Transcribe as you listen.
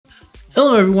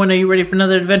Hello everyone, are you ready for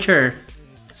another adventure?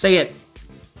 Say it.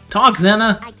 Talk,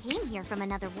 Zena! I came here from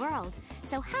another world,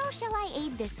 so how shall I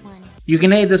aid this one? You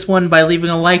can aid this one by leaving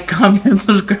a like, comment, and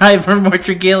subscribe for more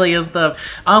Dragalia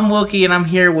stuff. I'm Wookie, and I'm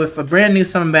here with a brand new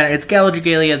summon banner. It's Gala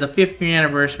Dragalia, the 5th year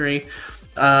anniversary,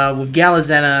 with Gala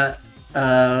Zena,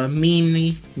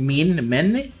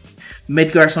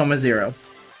 Midgar Soma 0.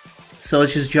 So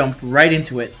let's just jump right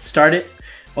into it. Start it.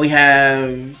 We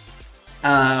have,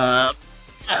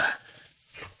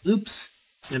 oops.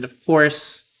 And of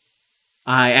course,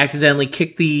 I accidentally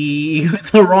kicked the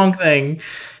wrong thing.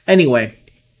 Anyway,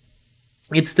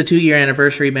 it's the 2-year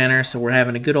anniversary banner, so we're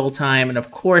having a good old time. And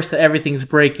of course, everything's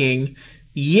breaking.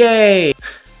 Yay!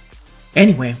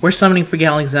 Anyway, we're summoning for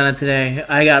Gala Zena today.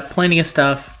 I got plenty of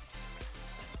stuff.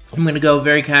 I'm going to go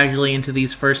very casually into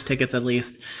these first tickets at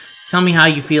least. Tell me how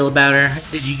you feel about her.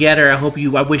 Did you get her?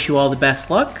 I wish you all the best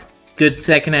luck. Good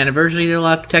 2nd anniversary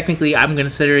luck. Technically, I'm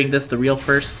considering this the real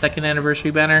first 2nd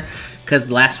anniversary banner, because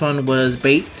the last one was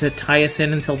bait to tie us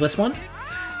in until this one.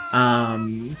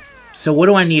 So what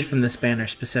do I need from this banner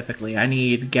specifically? I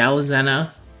need Gala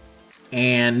Zena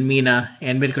and Mina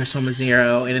and Midgar Soma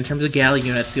 0. And in terms of Gala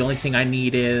units, the only thing I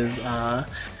need is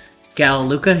Gala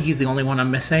Luca. He's the only one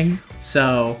I'm missing.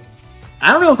 So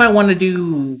I don't know if I want to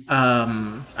do...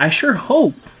 I sure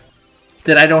hope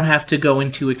that I don't have to go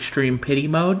into Extreme Pity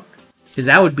mode, because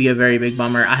that would be a very big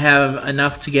bummer. I have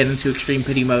enough to get into Extreme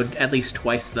Pity mode at least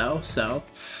twice, though, so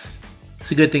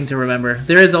it's a good thing to remember.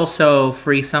 There is also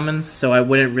free summons, so I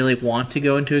wouldn't really want to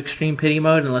go into Extreme Pity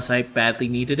mode unless I badly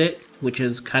needed it, which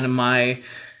is kind of my...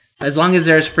 As long as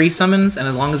there's free summons, and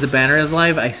as long as the banner is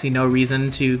live, I see no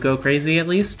reason to go crazy, at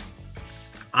least.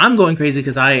 I'm going crazy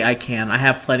because I can. I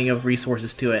have plenty of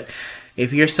resources to it.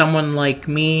 If you're someone like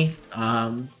me,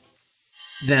 then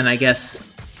I guess...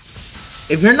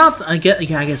 If you're not, I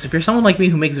guess if you're someone like me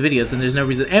who makes videos, then there's no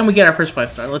reason. And we get our first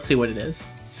 5-star. Let's see what it is.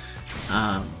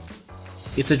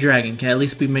 It's a dragon. Can it at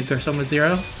least be Midgar Soma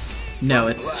 0? No,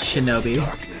 it's Shinobi.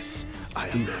 I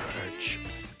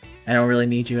don't really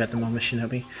need you at the moment,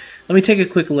 Shinobi. Let me take a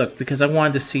quick look because I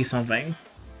wanted to see something.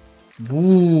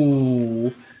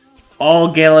 Ooh, all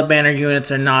Gala banner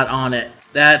units are not on it.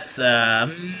 That's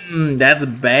bad.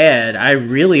 I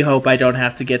really hope I don't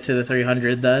have to get to the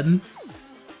 300 then.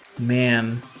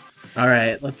 Man.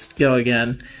 Alright, let's go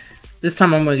again. This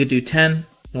time I'm going to do 10, and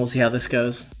we'll see how this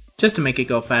goes. Just to make it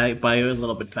go by a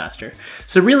little bit faster.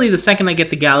 So really, the second I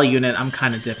get the Gala unit, I'm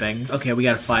kind of dipping. Okay, we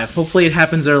got a 5. Hopefully it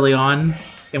happens early on,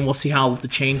 and we'll see how the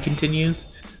chain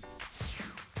continues.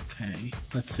 Okay,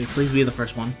 let's see. Please be the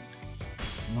first one.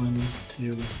 1,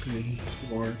 2, 3,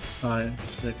 4, 5,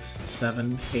 6,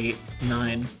 7, 8,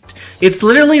 9. It's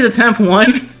literally the 10th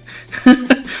one!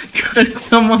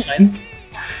 Come on!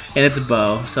 And it's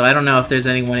Bo, so I don't know if there's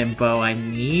anyone in Bo I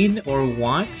need or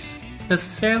want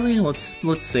necessarily. Let's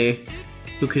see.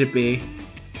 Who could it be?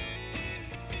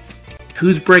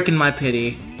 Who's breaking my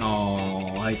pity?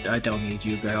 Oh, I don't need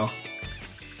you, girl.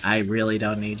 I really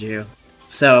don't need you.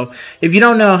 So, if you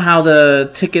don't know how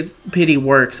the ticket pity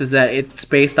works, is that it's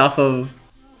based off of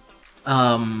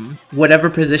whatever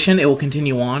position it will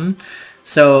continue on.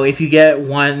 So if you get a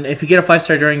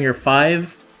 5-star during your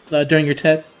 5, during your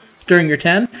 10,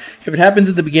 if it happens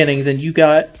at the beginning, then you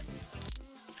got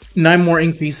 9 more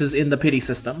increases in the pity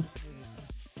system.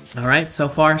 Alright, so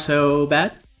far so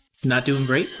bad. Not doing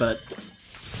great, but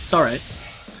it's alright.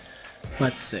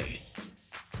 Let's see.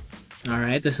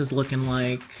 Alright, this is looking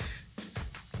like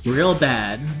real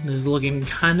bad. This is looking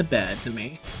kind of bad to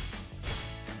me.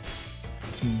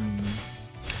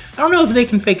 I don't know if they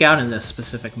can fake out in this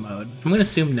specific mode. I'm going to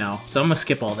assume no, so I'm going to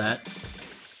skip all that.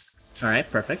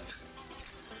 Alright, perfect.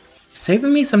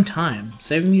 Saving me some time.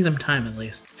 Saving me some time, at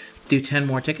least. Let's do 10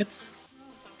 more tickets.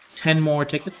 10 more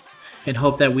tickets. And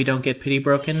hope that we don't get pity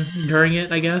broken during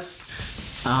it, I guess.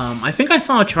 I think I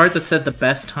saw a chart that said the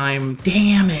best time...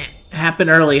 Damn it! Happen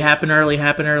early, happen early,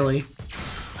 happen early.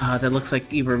 That looks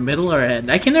like either middle or end.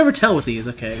 I can never tell with these.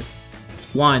 Okay.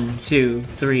 1, 2,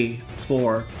 3,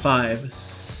 4, 5,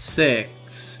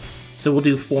 6. So we'll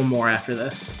do 4 more after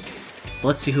this.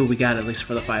 Let's see who we got at least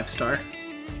for the 5-star.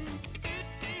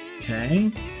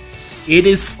 Okay. It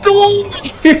is Thor!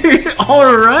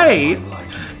 Alright!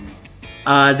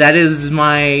 That is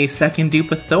my second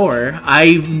dupe of Thor.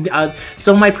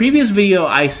 So in my previous video,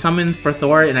 I summoned for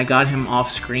Thor and I got him off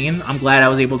screen. I'm glad I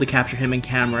was able to capture him in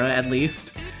camera, at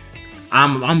least.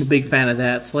 I'm a big fan of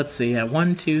that. So let's see.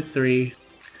 1, 2, 3,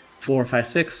 4, 5,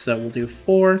 6. So we'll do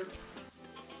 4.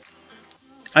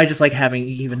 I just like having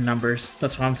even numbers.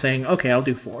 That's why I'm saying, okay, I'll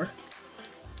do 4.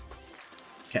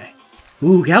 Okay.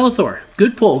 Ooh, Galathor.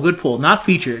 Good pull, good pull. Not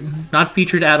featured. Not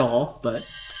featured at all, but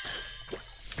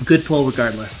Good pull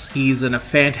regardless. He's a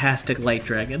fantastic light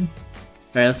dragon.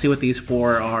 Alright, let's see what these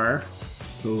 4 are.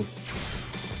 Ooh.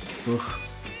 Ooh.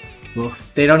 Ooh.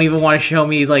 They don't even want to show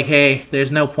me, like, hey,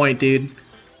 there's no point, dude.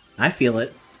 I feel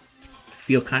it.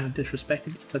 Feel kind of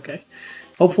disrespected. It's okay.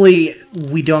 Hopefully,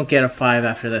 we don't get a 5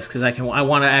 after this, because I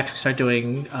want to actually start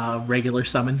doing regular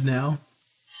summons now.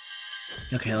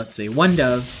 Okay, let's see. 1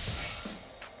 dove.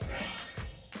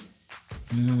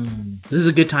 This is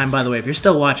a good time, by the way. If you're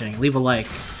still watching, leave a like.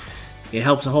 It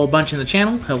helps a whole bunch in the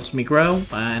channel, helps me grow,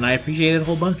 and I appreciate it a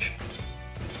whole bunch.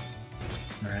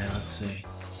 Alright, let's see.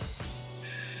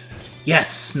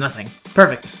 Yes! Nothing.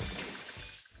 Perfect.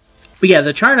 But yeah,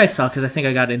 the chart I saw, because I think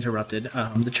I got interrupted,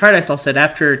 the chart I saw said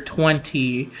after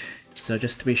 20, so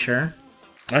just to be sure,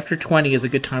 after 20 is a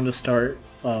good time to start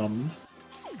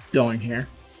going here.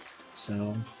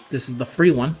 So, this is the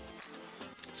free one.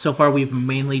 So far, we've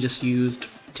mainly just used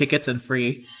tickets and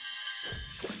free.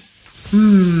 I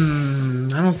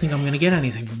don't think I'm gonna get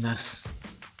anything from this.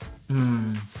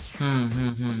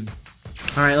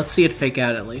 Alright, let's see it fake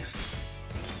out at least.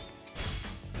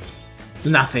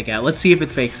 Not fake out. Let's see if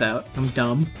it fakes out. I'm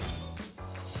dumb.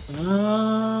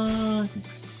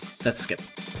 Let's skip.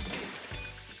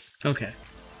 Okay.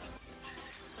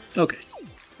 Okay.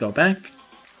 Go back.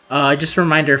 Just a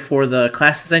reminder for the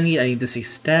classes I need to see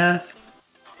staff.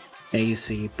 I need to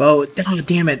see bow. Oh,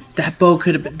 damn it. That bow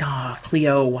could have been... Aw,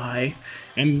 Cleo, why?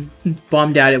 I'm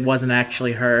bummed out it wasn't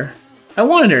actually her. I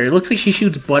wanted her. It looks like she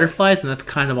shoots butterflies, and that's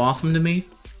kind of awesome to me.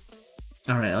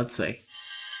 Alright, let's see.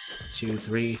 2,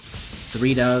 3.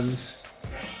 3 doves.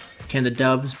 Can the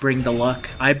doves bring the luck?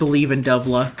 I believe in dove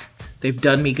luck. They've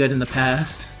done me good in the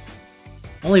past.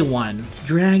 Only 1.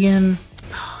 Dragon.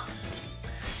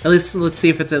 At least, let's see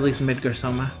if it's at least Midgar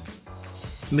Soma.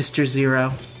 Mr.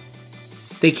 Zero.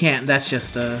 They can't. That's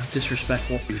just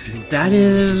disrespectful. That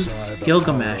is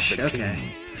Gilgamesh.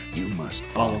 Okay. You must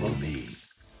follow me.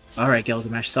 All right,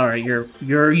 Gilgamesh. Sorry,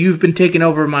 you've been taking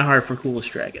over my heart for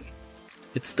coolest dragon.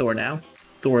 It's Thor now.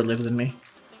 Thor lives in me.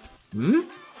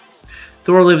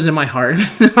 Thor lives in my heart.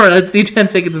 All right, let's do 10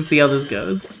 tickets and see how this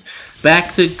goes.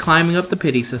 Back to climbing up the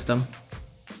pity system.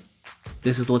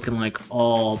 This is looking like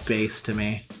all base to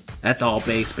me. That's all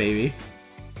base, baby.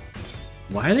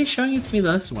 Why are they showing it to me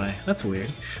this way? That's weird.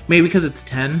 Maybe because it's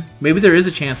 10? Maybe there is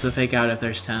a chance to fake out if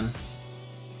there's 10.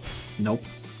 Nope.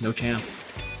 No chance.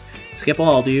 Skip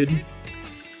all, dude.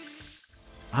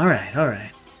 Alright,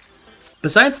 alright.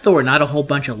 Besides Thor, not a whole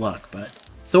bunch of luck, but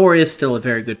Thor is still a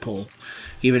very good pull.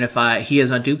 Even if he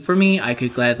is a dupe for me, I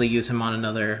could gladly use him on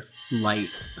another light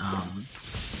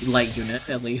unit,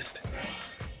 at least.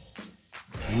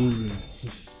 Ooh.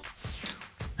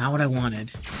 Not what I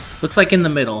wanted. Looks like in the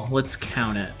middle. Let's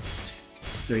count it.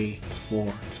 3,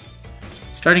 4.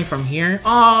 Starting from here.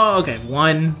 Oh, okay.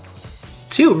 1,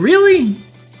 2. Really?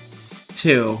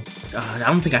 2. I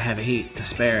don't think I have 8 to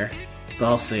spare, but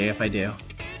I'll see if I do.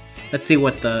 Let's see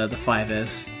what the 5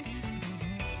 is.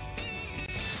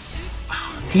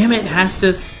 Oh, damn it,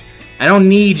 Hastus. I don't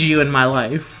need you in my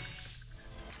life.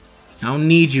 I don't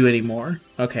need you anymore.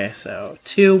 Okay, so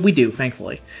 2. We do,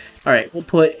 thankfully. Alright, we'll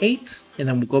put 8, and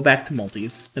then we'll go back to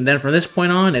multis. And then from this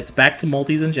point on, it's back to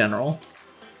multis in general.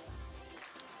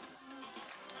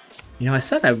 You know, I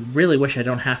said I really wish I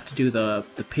don't have to do the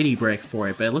pity break for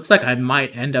it, but it looks like I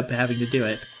might end up having to do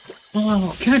it.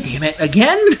 Oh, god damn it.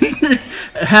 Again?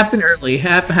 Happen early.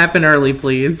 Happen early,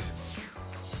 please.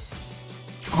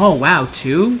 Oh, wow,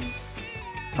 2?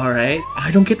 Alright.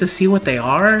 I don't get to see what they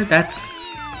are? That's...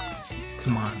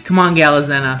 Come on. Come on, Gala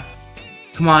Zena.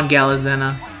 Come on, Gala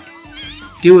Zena.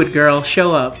 Do it, girl.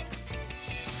 Show up.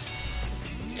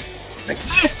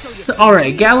 Yes!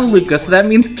 Alright, Gala Luca. So that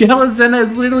means Gala Zena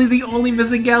is literally the only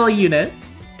missing Gala unit.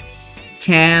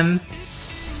 Damn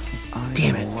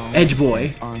it. Edge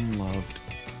boy. Unloved.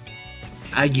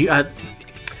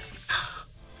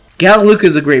 Gala Luca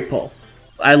is a great pull.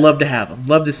 I love to have him.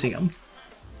 Love to see him.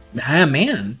 Ah,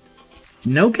 man.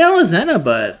 No Gala Zena,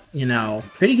 but, you know,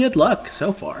 pretty good luck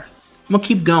so far. I'm gonna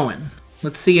keep going.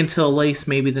 Let's see until at least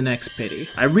maybe the next pity.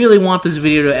 I really want this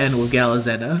video to end with Gala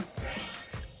Zena.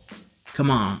 Come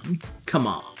on. Come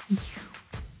on.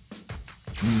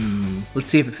 Let's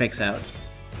see if it fakes out.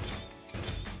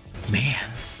 Man.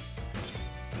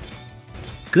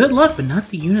 Good luck, but not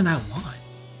the unit I want.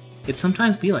 It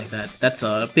sometimes be like that. That's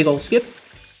a big old skip.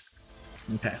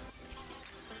 Okay.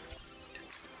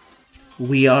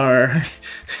 We are...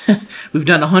 We've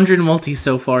done 100 multis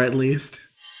so far, at least.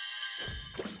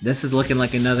 This is looking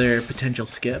like another potential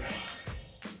skip.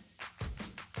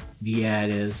 Yeah, it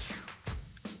is.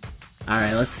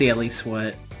 Alright, let's see at least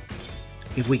what...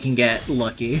 If we can get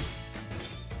lucky.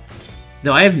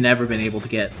 Though I have never been able to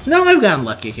get... No, I've gotten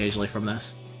lucky occasionally from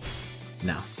this.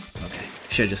 No. Okay.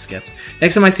 Should've just skipped.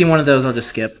 Next time I see one of those, I'll just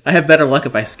skip. I have better luck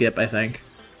if I skip, I think.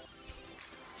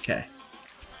 Okay.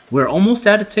 We're almost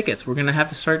out of tickets. We're gonna have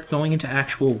to start going into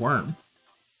actual worm.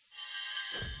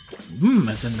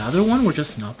 That's another one? We're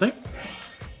just nothing?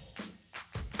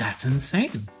 That's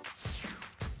insane.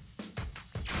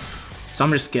 So I'm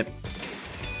gonna skip.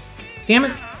 Damn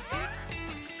it!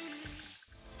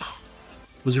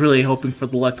 Was really hoping for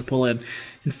the luck to pull in.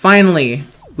 And finally,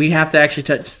 we have to actually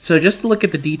touch... So just to look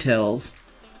at the details.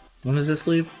 When does this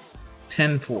leave?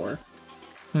 10-4.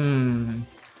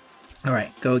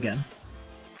 Alright, go again.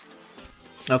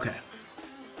 Okay.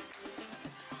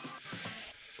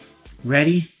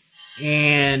 Ready?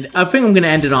 And I think I'm going to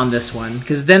end it on this one,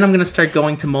 because then I'm going to start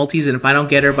going to multis, and if I don't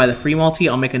get her by the free multi,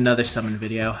 I'll make another summon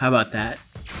video. How about that?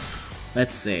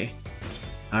 Let's see.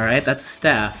 Alright, that's a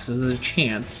staff, so there's a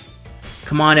chance.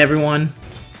 Come on, everyone.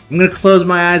 I'm going to close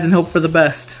my eyes and hope for the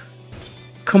best.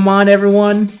 Come on,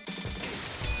 everyone. No!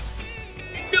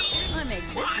 I make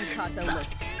this Mikado look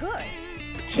good.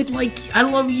 I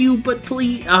love you, but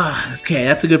please... okay,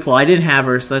 that's a good pull. I didn't have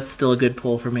her, so that's still a good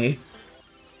pull for me.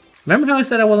 Remember how I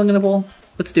said I wasn't going to pull?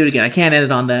 Let's do it again. I can't end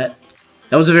it on that.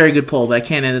 That was a very good pull, but I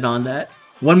can't end it on that.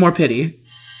 One more pity.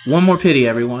 One more pity,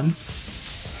 everyone.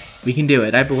 We can do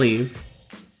it, I believe.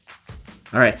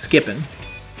 Alright, skipping.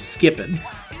 Skipping.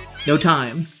 No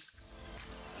time.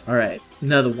 Alright,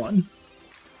 another one.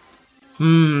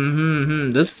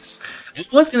 This... I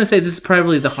was going to say this is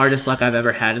probably the hardest luck I've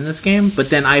ever had in this game,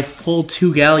 but then I've pulled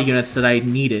 2 Gala units that I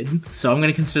needed, so I'm going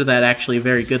to consider that actually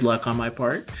very good luck on my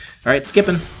part. Alright,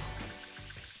 skipping.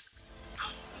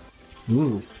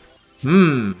 Ooh.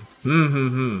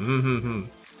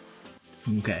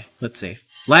 Okay, let's see.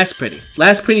 Last pretty.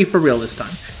 Last pretty for real this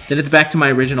time. Then it's back to my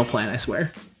original plan, I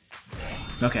swear.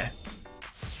 Okay.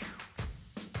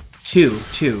 Two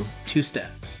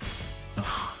steps.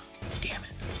 Oh, damn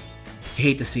it. I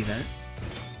hate to see that.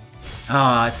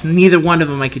 Ah, it's neither one of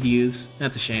them I could use.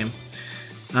 That's a shame.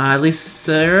 At least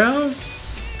Sarah?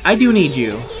 I do need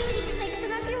you.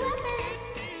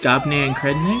 Dobne and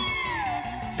Kredne?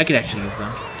 I could actually use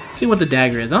them. Let's see what the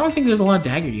dagger is. I don't think there's a lot of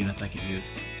dagger units I could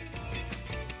use.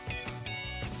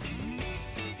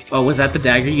 Oh, was that the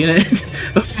dagger unit?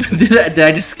 did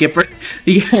I just skip her?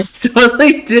 Yes,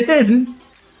 totally did.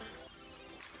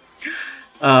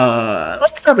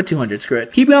 Let's stop at 200. Screw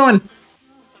it. Keep going.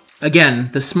 Again,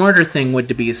 the smarter thing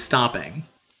would be stopping.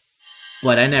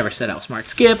 But I never said I was smart.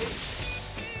 Skip.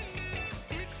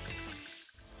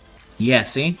 Yeah,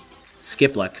 see?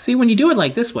 Skip luck. See, when you do it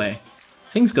like this way,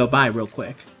 things go by real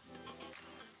quick.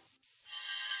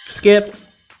 Skip.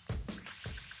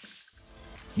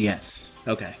 Yes.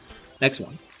 Okay. Next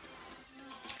one.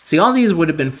 See, all these would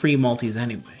have been free multis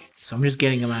anyway, so I'm just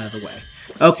getting them out of the way.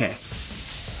 Okay.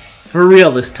 For real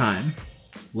this time.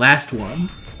 Last one.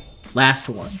 Last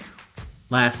one.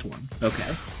 Last one.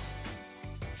 Okay.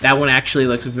 That one actually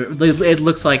looks... It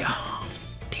looks like... Oh,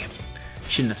 damn it.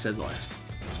 Shouldn't have said the last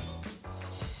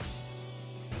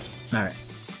one. Alright.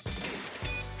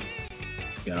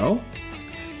 Go.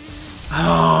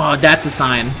 Oh, that's a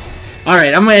sign.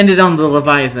 Alright, I'm going to end it on the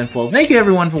Leviathan pull. Thank you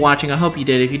everyone for watching. I hope you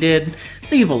did. If you did,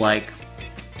 leave a like.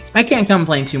 I can't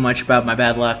complain too much about my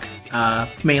bad luck,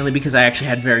 mainly because I actually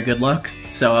had very good luck,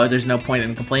 so there's no point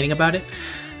in complaining about it.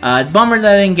 Bummer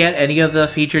that I didn't get any of the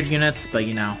featured units, but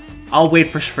you know, I'll wait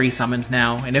for free summons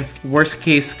now, and if worst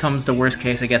case comes to worst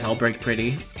case, I guess I'll break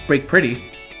pity.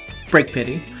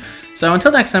 So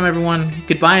until next time everyone,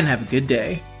 goodbye and have a good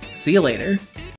day. See you later.